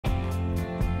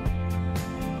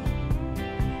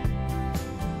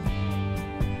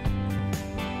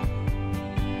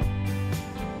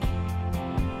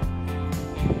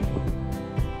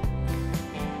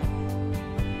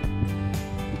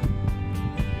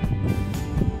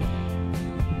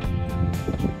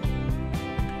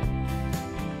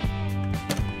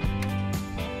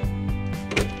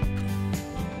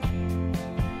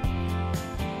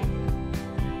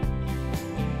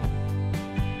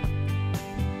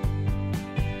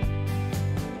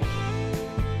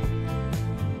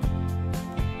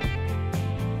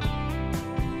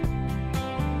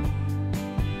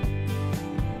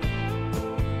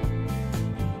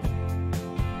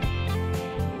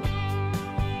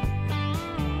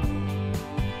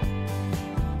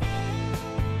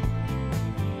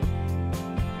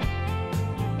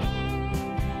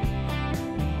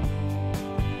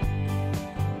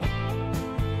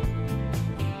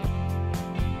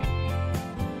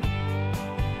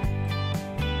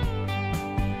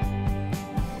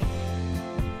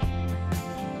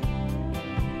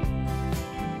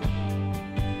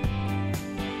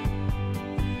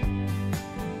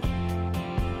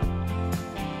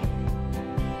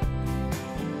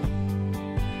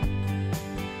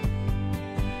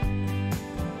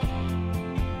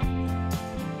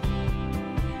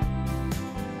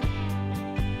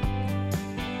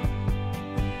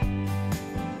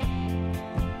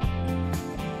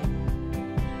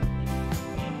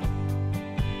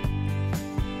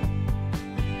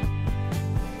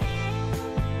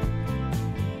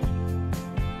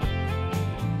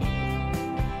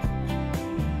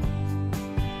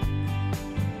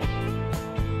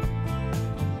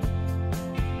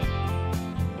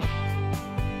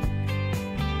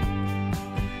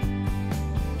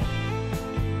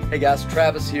Hey guys,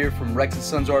 Travis here from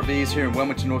Rexandsons RVs here in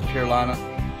Wilmington, North Carolina.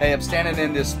 Hey, I'm standing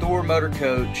in this Thor motor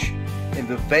coach in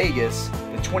the Vegas,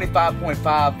 the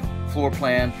 25.5 floor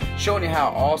plan, showing you how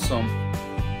awesome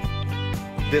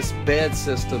this bed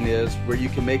system is, where you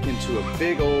can make into a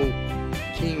big old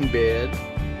king bed.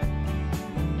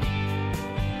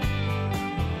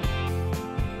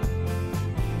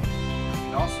 You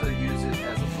can also use it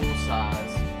as a full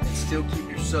size and still keep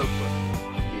your sofa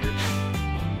here,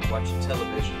 watching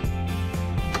television.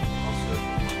 Also,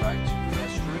 go back to the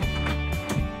restroom.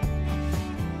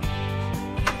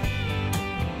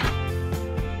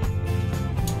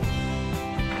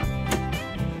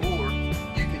 Or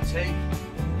you can take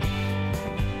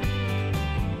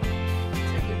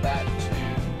it back to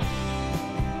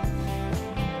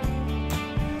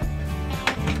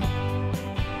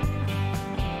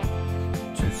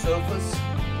two sofas.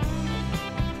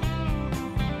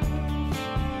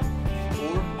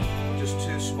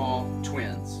 Two small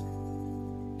twins.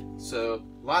 So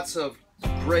lots of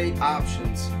great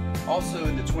options. Also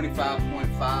in the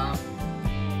 25.5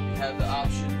 you have the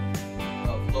option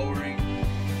of lowering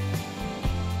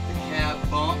the cab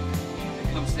bump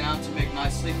that comes down to make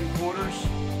nice sleeping quarters.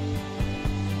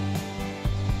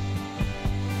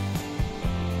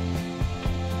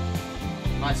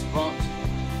 Nice bump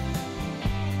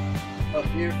up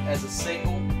here as a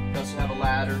single. You also have a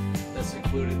ladder that's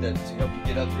included to help you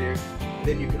get up there.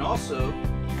 Then you can also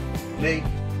make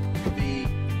the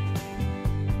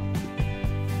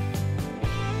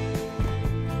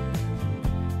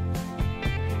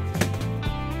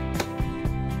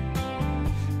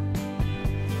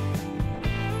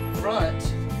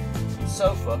front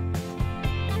sofa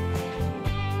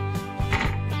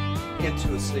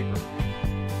into a sleeper.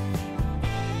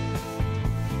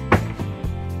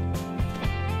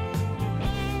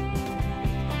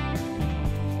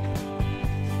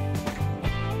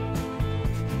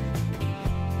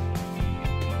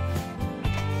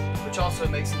 Which also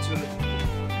makes into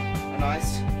a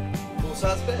nice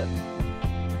full-size bed.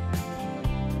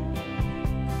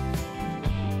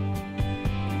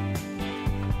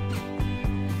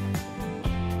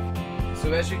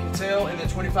 So as you can tell, in the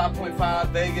 25.5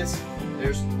 Vegas,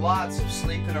 there's lots of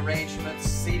sleeping arrangements,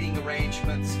 seating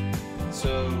arrangements.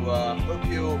 So hope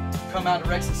you'll come out to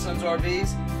Rexandsons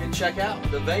RVs and check out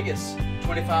the Vegas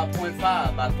 25.5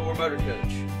 by Thor Motor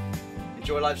Coach.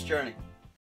 Enjoy life's journey.